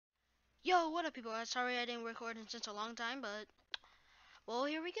Yo, what up, people? Sorry I didn't record in such a long time, but well,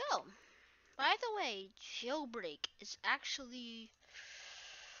 here we go. By the way, Jailbreak is actually,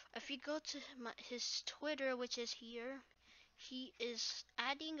 if you go to his Twitter, which is here, he is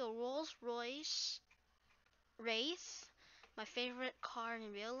adding a Rolls Royce Wraith, my favorite car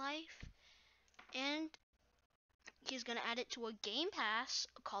in real life, and he's gonna add it to a Game Pass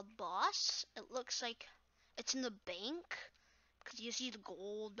called Boss. It looks like it's in the bank because you see the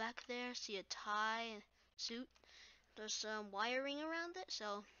gold back there, see a tie and suit. There's some wiring around it,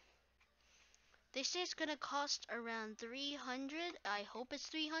 so they say it's gonna cost around 300. I hope it's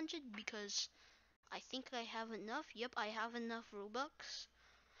 300 because I think I have enough. Yep, I have enough Robux.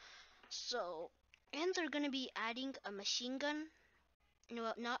 So, and they're gonna be adding a machine gun,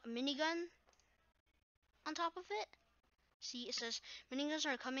 no, not a minigun on top of it. See, it says miniguns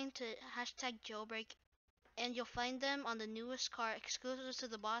are coming to #jailbreak, and you'll find them on the newest car exclusive to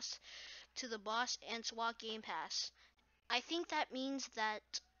the boss and SWAT Game Pass. I think that means that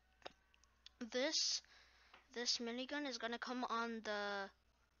this this minigun is gonna come on the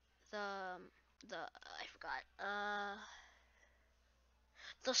I forgot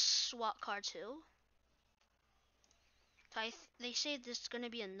the SWAT car too. So they say there's gonna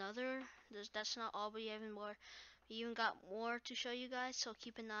be another. That's not all, but we even got more to show you guys. So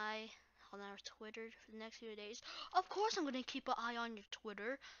keep an eye on our Twitter for the next few days. Of course, I'm gonna keep an eye on your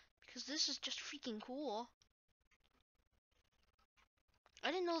Twitter because this is just freaking cool.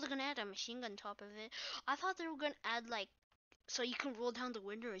 I didn't know they're gonna add a machine gun on top of it. I thought they were gonna add like so you can roll down the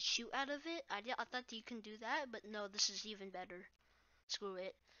window and shoot out of it. I thought you can do that, but no, this is even better. Screw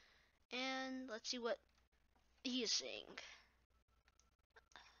it. And let's see what he is saying.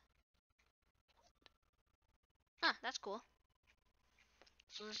 Ah, that's cool.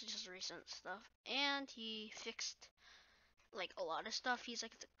 So this is just recent stuff. And he fixed like a lot of stuff. He's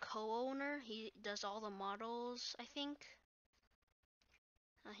like the co-owner. He does all the models, I think.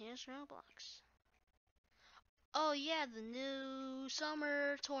 Here's Roblox. Oh yeah, the new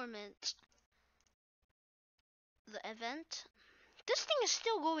summer tournament. The event. This thing is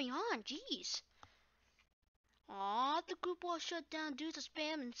still going on, jeez. Aw, the group was shut down due to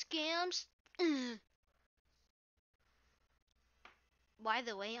spam and scams. By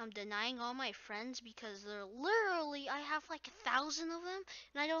the way, I'm denying all my friends because they're literally, I have like 1,000 of them,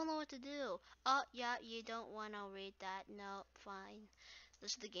 and I don't know what to do. Oh, yeah, you don't want to rate that. No, fine.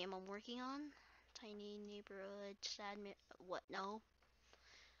 This is the game I'm working on. Tiny neighborhood, sad, what, no?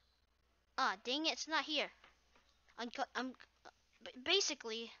 Ah, dang it, it's not here. I'm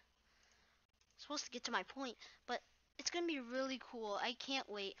basically supposed to get to my point, but it's gonna be really cool. I can't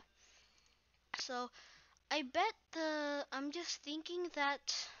wait. So, I bet I'm just thinking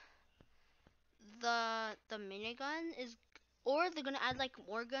that the minigun is, or they're gonna add like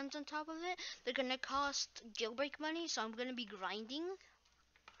more guns on top of it. They're gonna cost jailbreak money, so I'm gonna be grinding.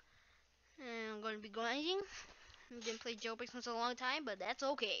 And I'm gonna be grinding. I didn't play jailbreak since a long time, but that's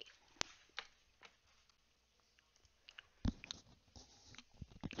okay.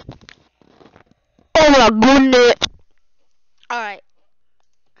 Oh my goodness! All right.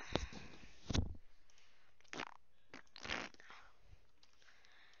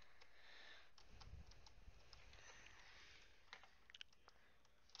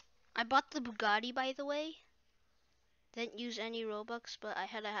 I bought the Bugatti, by the way. Didn't use any Robux, but I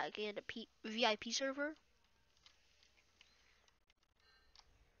had to get a VIP server.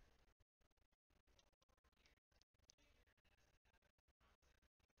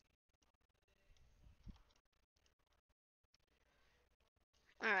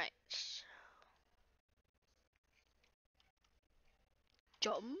 All right.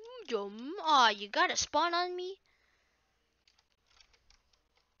 Jump, jump. Aw, you got a spawn on me?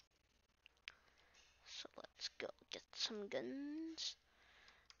 So let's go get some guns.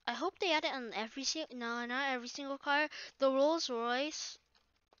 I hope they add it on every single, no, not every single car. The Rolls Royce,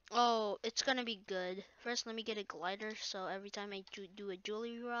 oh, it's gonna be good. First, let me get a glider, so every time I do a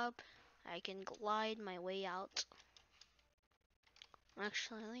jewelry rob, I can glide my way out.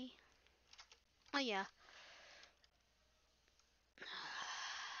 Actually, oh yeah.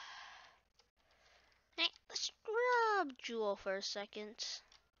 Hey, let's grab Jewel for a second.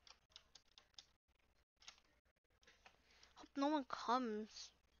 Hope no one comes.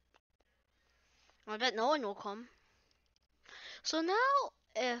 I bet no one will come. So now,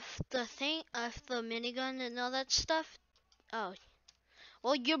 if the minigun and all that stuff, oh,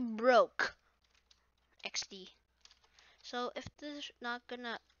 well, you're broke, XD. So if this is not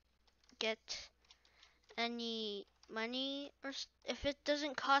gonna get any money, or if it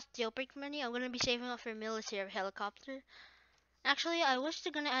doesn't cost jailbreak money, I'm gonna be saving up for a military helicopter. Actually, I wish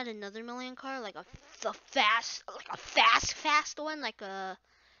they're gonna add another million car, like fast one, like a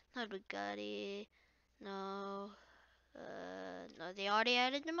not Bugatti. No, no, they already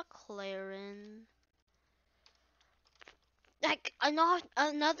added the McLaren. Like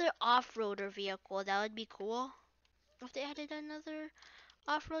another off-roader vehicle, that would be cool. If they added another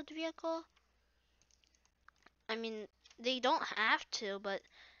off-road vehicle, I mean, they don't have to, but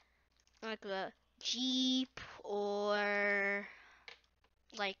like a Jeep or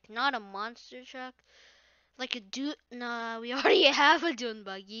like not a monster truck, like a Dune. Nah, we already have a Dune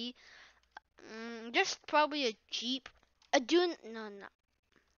buggy. Just probably a Jeep, a Dune. No, no,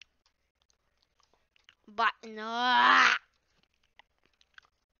 but no.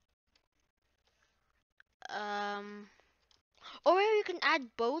 Um, or maybe you can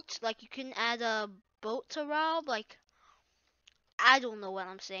add boats. Like you can add a boat to rob. Like I don't know what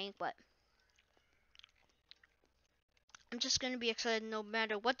I'm saying, but I'm just gonna be excited no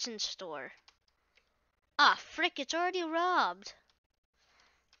matter what's in store. Ah, frick! It's already robbed.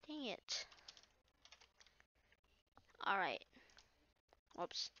 Dang it. All right.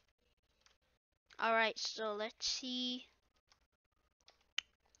 Whoops. All right. So let's see.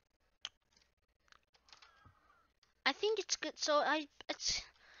 I think it's good. So it's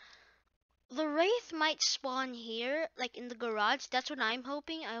the Wraith might spawn here, like in the garage. That's what I'm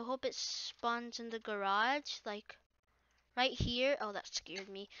hoping. I hope it spawns in the garage, like right here. Oh, that scared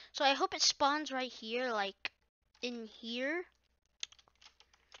me. So I hope it spawns right here, like in here.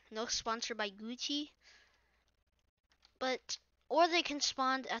 No sponsor by Gucci. But or they can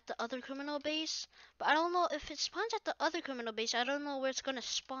spawn at the other criminal base. But I don't know if it spawns at the other criminal base. I don't know where it's gonna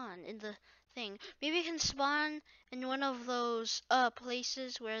spawn in the thing. Maybe it can spawn in one of those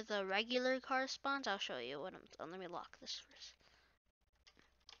places where the regular car spawns. I'll show you what I'm. Let me lock this first.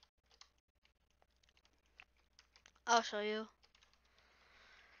 I'll show you.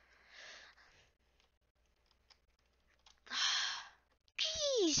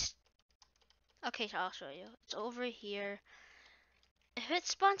 Jeez. Okay, so I'll show you. It's over here. If it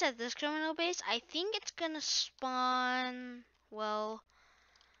spawns at this criminal base, I think it's gonna spawn. Well,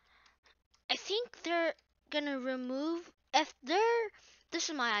 I think they're gonna remove if they're this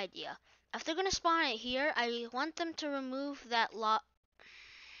is my idea. If they're gonna spawn it here, I want them to remove that lot.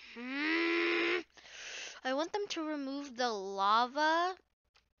 I want them to remove I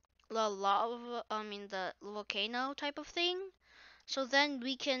mean the volcano type of thing. So then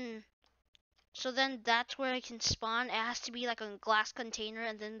we can so then that's where it can spawn. It has to be like a glass container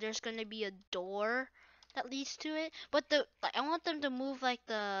and then there's gonna be a door that leads to it. But I want them to move like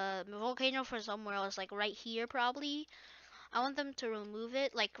the volcano for somewhere else, like right here probably. I want them to remove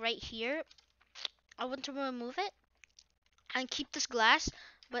it like right here. I want to remove it and keep this glass,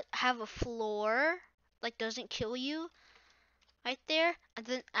 but have a floor like doesn't kill you right there, and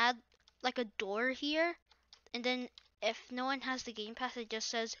then add like a door here, and then if no one has the game pass, it just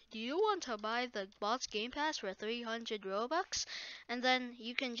says, "Do you want to buy the boss game pass for 300 Robux?" And then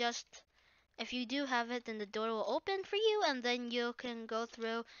you can just if you do have it, then the door will open for you, and then you can go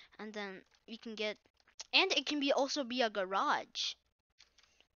through, and then you can get, and it can be also be a garage.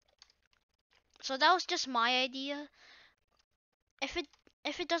 So that was just my idea.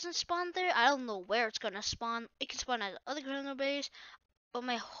 If it doesn't spawn there, I don't know where it's gonna spawn. It can spawn at other criminal base, but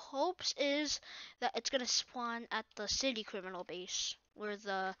my hopes is that it's gonna spawn at the city criminal base, where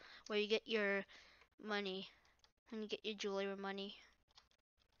you get your money, and you get your jewelry money.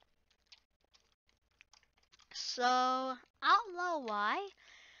 So I don't know why.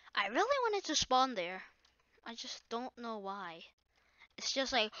 I really wanted to spawn there. I just don't know why. It's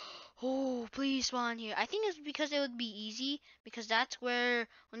just like, oh, please spawn here. I think it's because it would be easy, because that's where,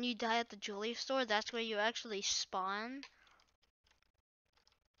 when you die at the jewelry store, that's where you actually spawn.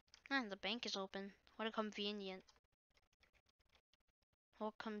 And the bank is open. What a convenient.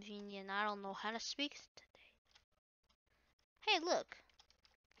 What convenient. I don't know how to speak today. Hey, look.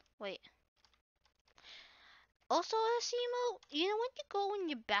 Wait. Also, Asimo, you know when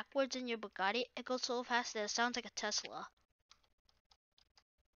you're backwards in your Bugatti, it goes so fast that it sounds like a Tesla.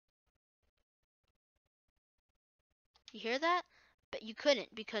 You hear that? But you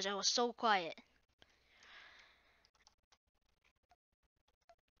couldn't because I was so quiet.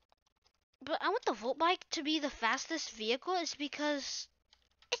 But I want the Volt bike to be the fastest vehicle is because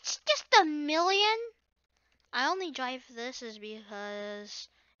it's just a million. I only drive this is because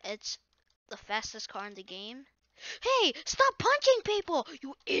it's the fastest car in the game. Hey, stop punching people!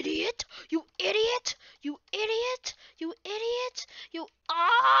 You idiot! You idiot! You idiot! You idiot! You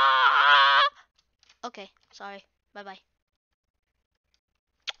ah! Okay, sorry. Bye bye.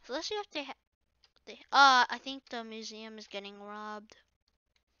 So let's see if they I think the museum is getting robbed.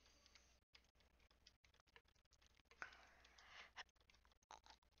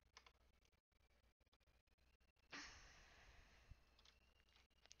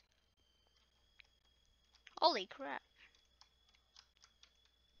 Holy crap.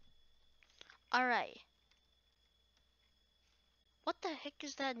 Alright. What the heck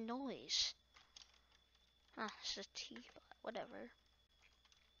is that noise? Ah, it's a teapot. Whatever.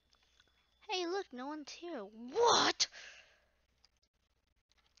 Hey, look, no one's here. What?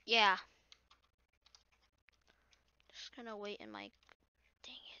 Yeah. Just gonna wait in my...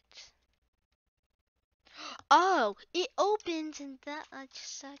 Dang it. Oh, it opens in that much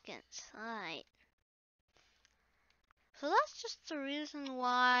seconds. Alright. So that's just the reason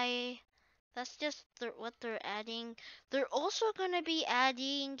why... That's just what they're adding. They're also gonna be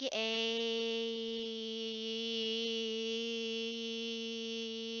adding a...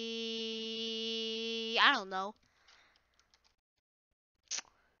 I don't know.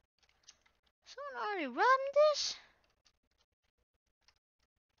 Someone already run this?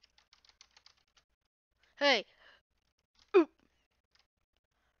 Hey. Oop.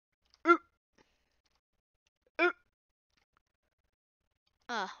 Oop. Oop.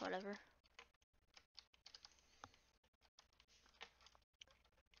 Whatever.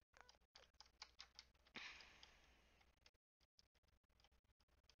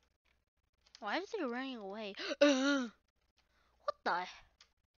 Why is he running away? What the?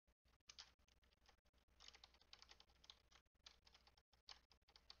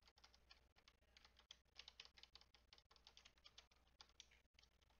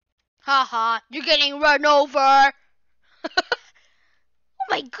 Haha, you're getting run over! Oh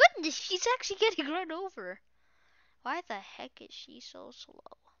my goodness, she's actually getting run over. Why the heck is she so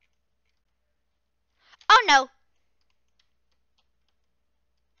slow? Oh no!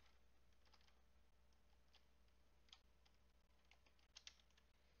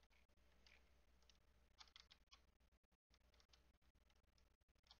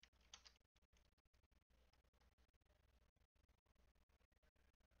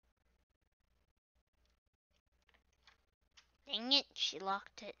 Dang it, she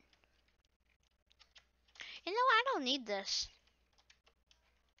locked it. You know, I don't need this.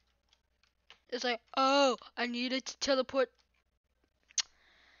 It's like, oh, I needed to teleport.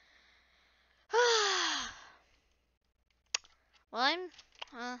 Well, I'm,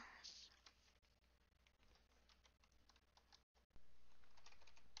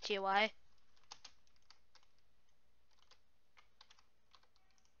 TY.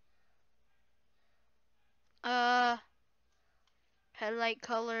 Headlight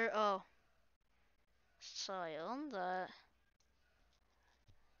color, oh. Cyan, that.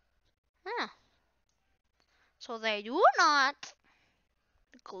 Huh. So they do not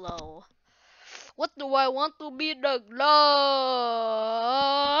glow. What do I want to be the glow?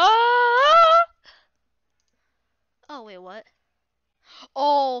 Oh, wait, what?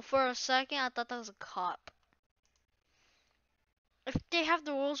 Oh, for a second, I thought that was a cop. If they have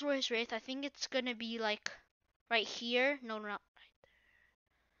the Rolls Royce Wraith, I think it's gonna be like right here. No, not right there.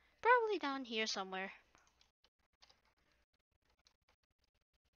 Probably down here somewhere.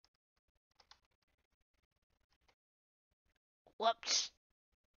 Whoops.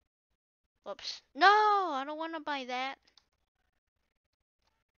 Whoops. No, I don't want to buy that.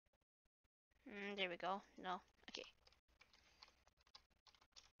 There we go. No. Okay.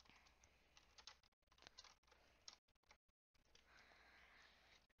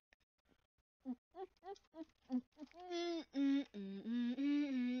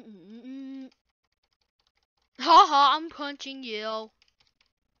 Haha, I'm punching you.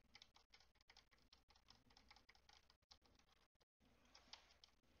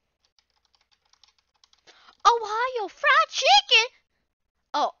 Ohio fried chicken.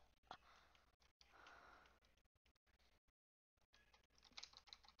 Oh,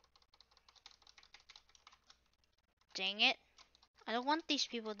 dang it. I don't want these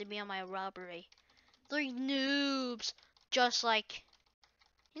people to be on my robbery. They're noobs. Just like,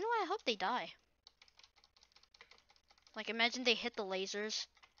 you know what? I hope they die. Like, imagine they hit the lasers.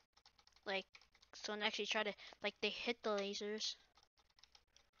 Like, someone actually try to, like, they hit the lasers.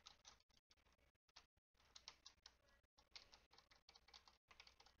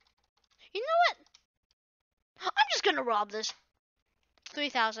 You know what? I'm just gonna rob this.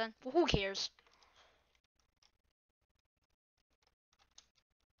 3,000. Who cares?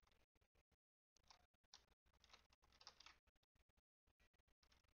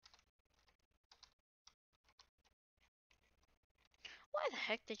 Why the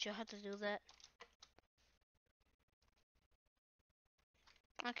heck did you have to do that?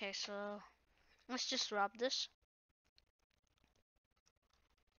 Okay, so Let's just rob this.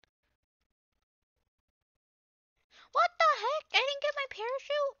 What the heck? I didn't get my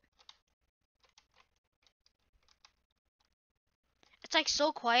parachute? It's like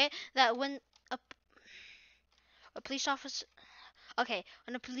so quiet that when a police officer, okay,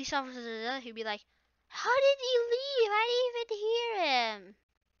 when a police officer does that, he'd be like, how did he leave? I didn't even hear him.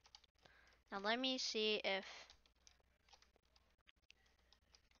 Now let me see if...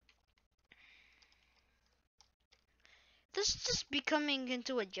 This is just becoming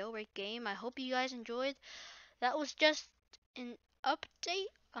into a jailbreak game. I hope you guys enjoyed. That was just an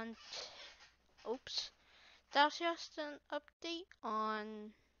update on... Oops. That was just an update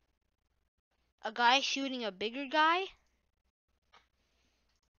on a guy shooting a bigger guy.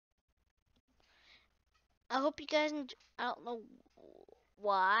 I hope you guys I don't know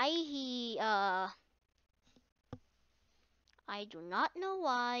why I do not know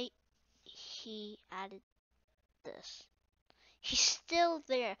why he added this. He's still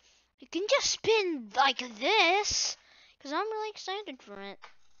there. You can just spin like this, because I'm really excited for it.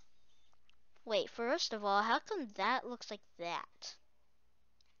 Wait, first of all, how come that looks like that?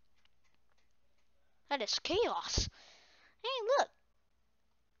 That is chaos. Hey, look.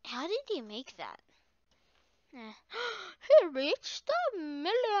 How did he make that? He reached a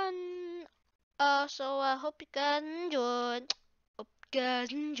million. So I hope you guys enjoyed. Hope you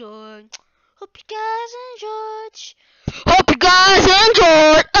guys enjoyed. Hope you guys enjoyed. Hope you guys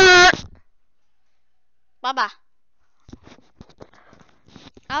enjoyed. Bye bye.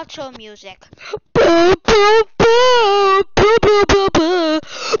 Outro music.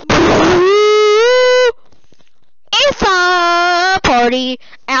 It's a party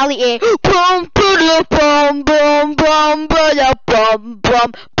alley. Boom, boom, boom, boom, boom, boom, boom, boom,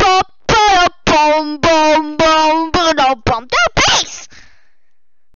 boom, boom, boom, boom, boom, boom, boom, boom.